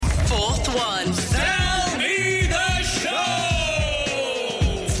fourth one. Tell me the show!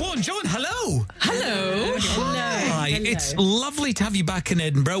 Flo and John, hello. Hello. Hi. It's lovely to have you back in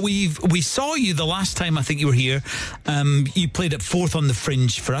Edinburgh. We saw you the last time I think you were here. You played at Fourth on the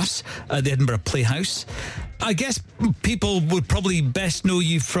Fringe for us at the Edinburgh Playhouse. I guess people would probably best know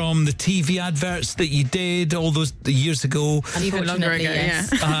you from the TV adverts that you did all those years ago. Even longer ago,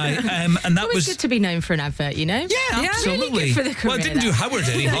 yes. And that Always good to be known for an advert, you know? Yeah, absolutely. Really good for the career, well, it didn't do Howard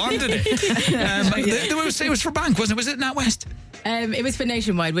any harm, did it? They would say it was for Bank, wasn't it? Was it NatWest? It was for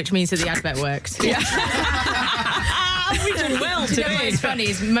Nationwide, which means that the advert works. We did well You know what's funny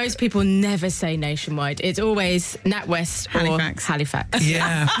is most people never say Nationwide. It's always NatWest or Halifax.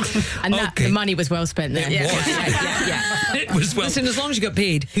 Yeah. And the money was well spent there. It was. Yeah. It was well. Listen, as long as you got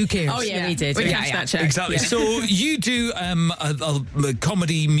paid, who cares? Oh, yeah, we did. We Yeah, cashed yeah. that check. Exactly. Yeah. So you do a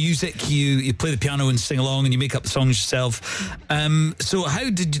comedy music. You play the piano and sing along, and you make up the songs yourself. So how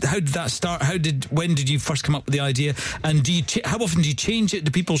did that start? When did you first come up with the idea? And how often do you change it?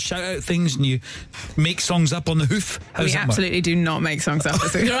 Do people shout out things and you make songs up on the hoof? How We does that work? absolutely do not make songs up.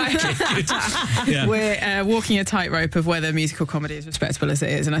 Right. Good. Yeah. We're walking a tightrope of whether musical comedy is respectable as it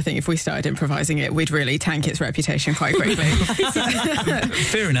is, and I think if we started improvising it, we'd really tank its reputation quite quickly.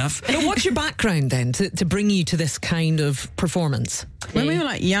 Fair enough. But what's your background then to bring you to this kind of performance? When we were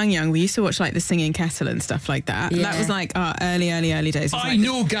like young, we used to watch like the Singing Kettle and stuff like that. Yeah. That was like our early days. It was I like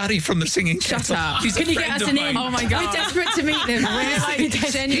know Gary from the Singing Kettle. up. He's Can a you get friend us of an in? mine. Oh my God. We're desperate to meet them. We're like He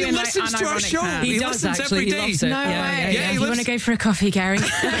genuine, like, listens to our unironic show. fans. He does, listens actually. every He day. loves it. No Yeah, way. yeah, Yeah, he You want to go for a coffee, Gary?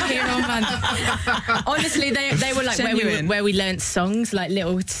 Here on, man. Honestly, they were like Genuine. where we learnt songs, like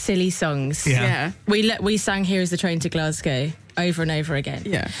little silly songs. Yeah. We sang "Here Is the Train to Glasgow" over and over again.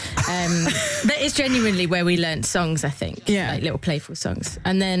 Yeah. That is genuinely where we learnt songs, I think. Yeah. Like little playful songs.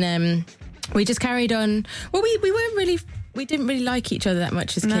 And then we just carried on. Well, we didn't really like each other that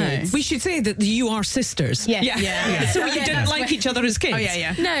much as No. kids. We should say that you are sisters. Yeah. So you didn't like each other as kids? Oh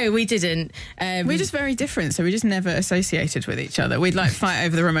yeah. No, we didn't. We're just very different, so we just never associated with each other. We'd like fight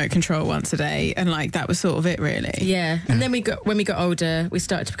over the remote control once a day, and like that was sort of it, really. Yeah. And then when we got older, we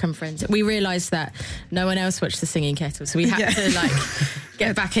started to become friends. We realised that no one else watched the Singing Kettle, so we had to like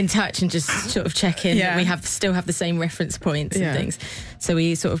get back in touch and just sort of check in that we still have the same reference points and things. So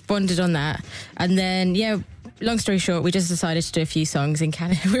we sort of bonded on that, and then long story short, we just decided to do a few songs in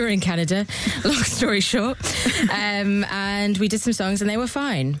Canada. We were in Canada, long story short. And we did some songs and they were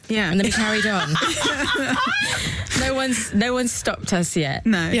fine. Yeah. And then we carried on. No one's stopped us yet.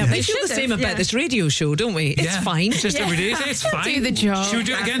 No. Yeah, They we feel the should same have, about this radio show, don't we? It's fine. Just every day. It's fine. Do the job. Should we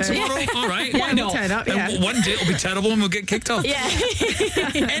do it again tomorrow? All right. Why we'll not? turn up, And one day it'll be terrible and we'll get kicked off. Yeah.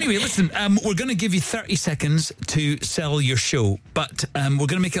 Anyway, listen, we're going to give you 30 seconds to sell your show, but we're going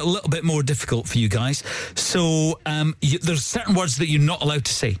to make it a little bit more difficult for you guys. So there's certain words that you're not allowed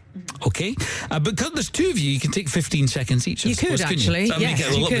to say, okay? Because there's two of you, you can take 15 seconds each. You could, actually. That'll make it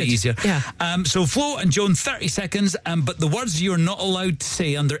a little bit easier. Yeah. So Flo and Joan, 30 seconds, but the words you're not allowed to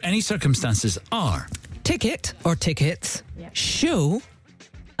say under any circumstances are... Ticket or tickets, show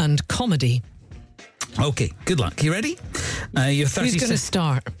and comedy. Okay, good luck. You ready? Your 30 Who's going to seconds.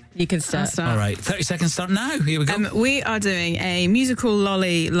 start? You can start. All right, 30 seconds start now. Here we go. We are doing a musical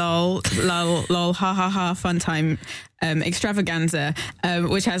lolly lol ha ha ha fun time extravaganza,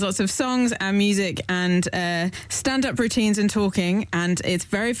 which has lots of songs and music and stand-up routines and talking, and it's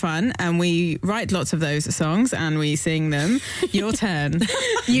very fun, and we write lots of those songs and we sing them. Your turn.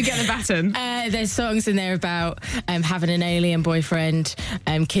 You get the baton. There's songs in there about having an alien boyfriend,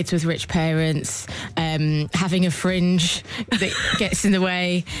 kids with rich parents, having a fringe that gets in the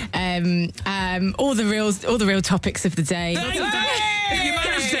way, all the real topics of the day. You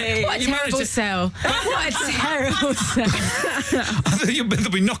managed it. What a You managed terrible it. sell. What a terrible sell. I think they'll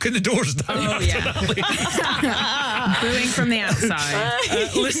be knocking the doors down. Booing from the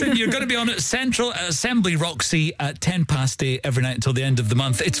outside. Listen, you're going to be on at Central at Assembly Roxy at 8:10 every night until the end of the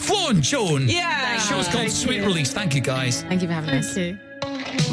month. It's Flo and Joan. Yeah. The show's called Sweet Release. Thank you, guys. Thank you for having us. Thank you.